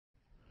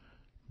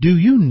Do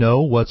you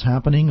know what's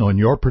happening on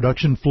your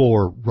production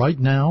floor right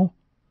now?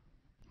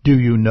 Do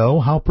you know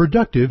how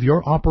productive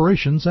your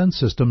operations and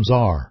systems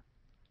are?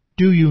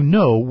 Do you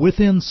know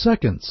within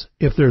seconds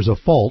if there's a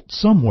fault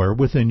somewhere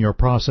within your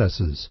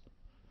processes?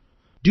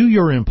 Do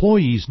your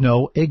employees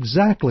know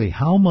exactly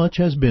how much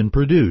has been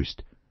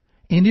produced,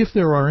 and if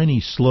there are any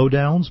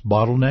slowdowns,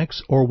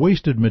 bottlenecks, or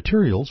wasted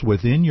materials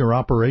within your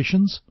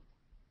operations?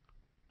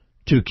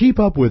 To keep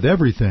up with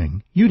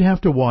everything, you'd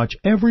have to watch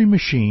every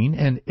machine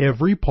and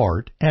every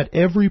part at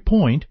every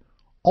point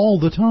all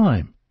the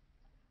time.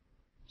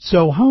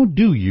 So how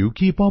do you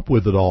keep up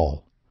with it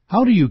all?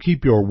 How do you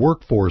keep your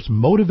workforce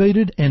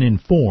motivated and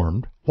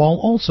informed while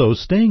also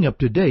staying up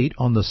to date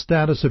on the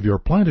status of your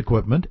plant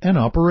equipment and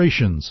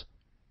operations?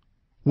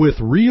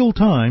 With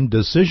real-time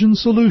decision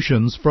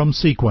solutions from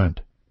SeQent.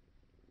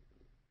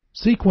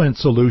 SeQent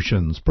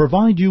solutions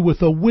provide you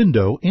with a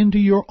window into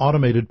your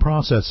automated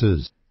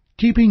processes,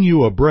 keeping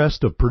you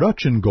abreast of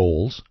production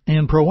goals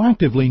and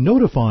proactively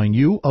notifying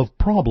you of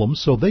problems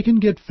so they can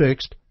get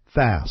fixed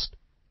fast.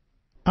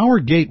 Our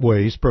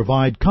gateways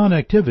provide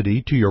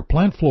connectivity to your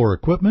plant floor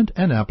equipment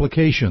and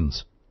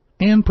applications,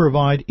 and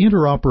provide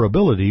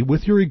interoperability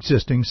with your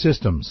existing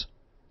systems.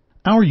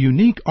 Our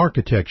unique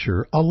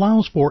architecture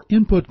allows for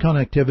input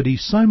connectivity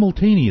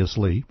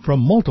simultaneously from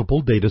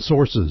multiple data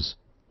sources,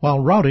 while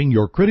routing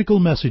your critical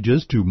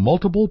messages to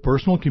multiple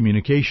personal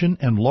communication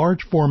and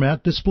large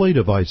format display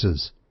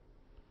devices.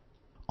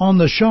 On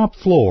the shop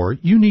floor,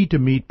 you need to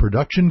meet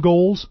production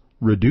goals,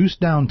 reduce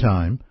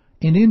downtime,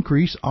 and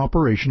increase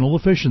operational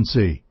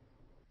efficiency.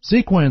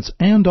 SeQent's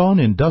and-on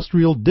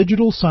industrial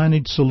digital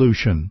signage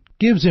solution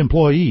gives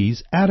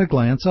employees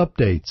at-a-glance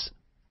updates,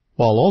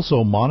 while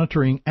also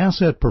monitoring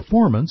asset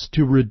performance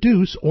to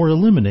reduce or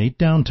eliminate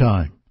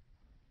downtime.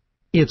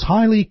 It's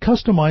highly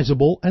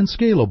customizable and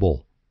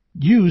scalable.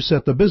 You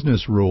set the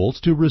business rules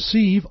to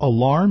receive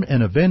alarm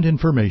and event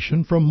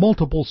information from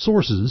multiple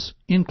sources,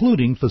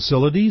 including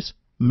facilities,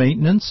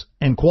 maintenance,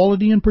 and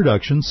quality and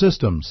production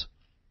systems.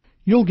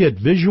 You'll get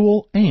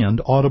visual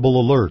and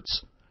audible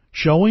alerts,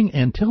 showing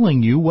and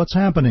telling you what's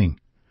happening,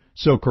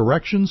 so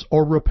corrections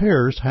or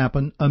repairs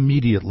happen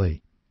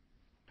immediately.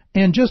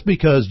 And just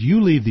because you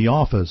leave the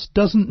office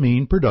doesn't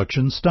mean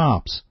production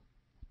stops.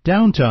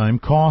 Downtime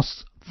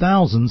costs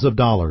thousands of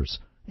dollars,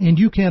 and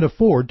you can't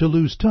afford to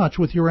lose touch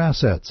with your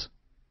assets.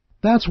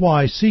 That's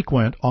why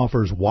SeQent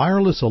offers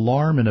wireless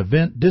alarm and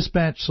event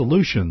dispatch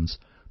solutions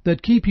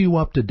that keep you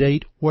up to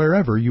date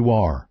wherever you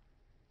are.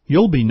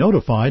 You'll be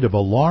notified of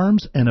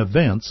alarms and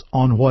events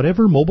on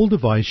whatever mobile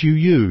device you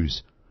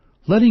use,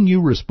 letting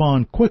you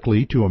respond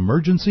quickly to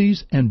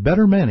emergencies and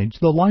better manage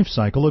the life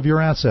cycle of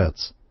your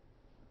assets.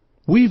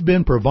 We've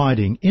been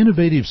providing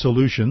innovative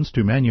solutions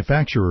to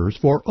manufacturers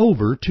for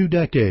over 2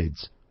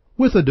 decades,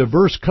 with a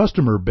diverse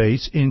customer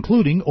base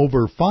including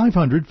over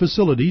 500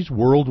 facilities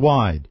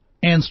worldwide,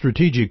 and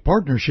strategic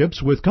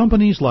partnerships with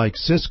companies like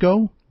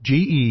Cisco,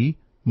 GE,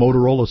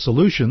 Motorola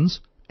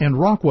Solutions, and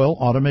Rockwell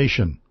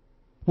Automation.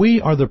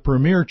 We are the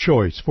premier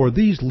choice for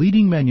these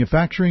leading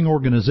manufacturing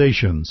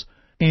organizations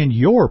and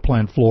your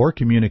plant floor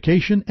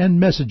communication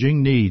and messaging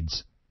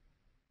needs.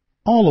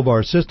 All of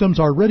our systems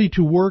are ready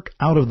to work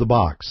out of the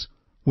box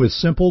with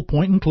simple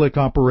point-and-click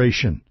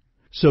operation,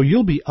 so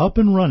you'll be up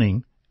and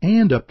running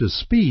and up to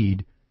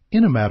speed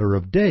in a matter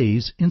of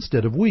days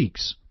instead of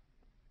weeks.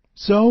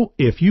 So,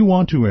 if you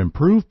want to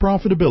improve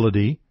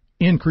profitability,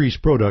 increase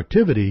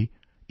productivity,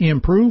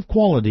 improve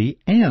quality,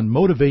 and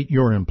motivate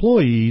your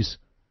employees,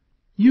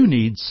 you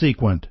need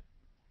SeQent.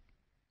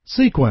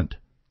 SeQent,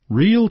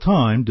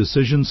 real-time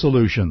decision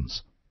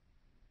solutions.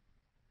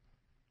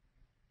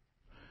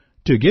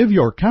 To give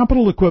your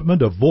capital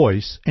equipment a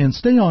voice and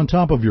stay on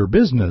top of your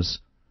business,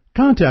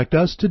 contact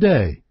us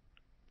today.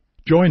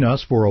 Join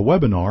us for a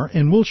webinar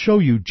and we'll show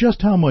you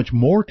just how much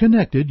more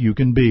connected you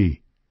can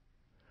be.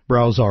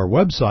 Browse our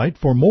website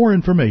for more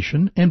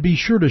information and be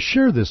sure to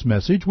share this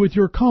message with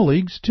your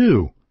colleagues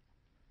too.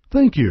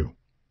 Thank you.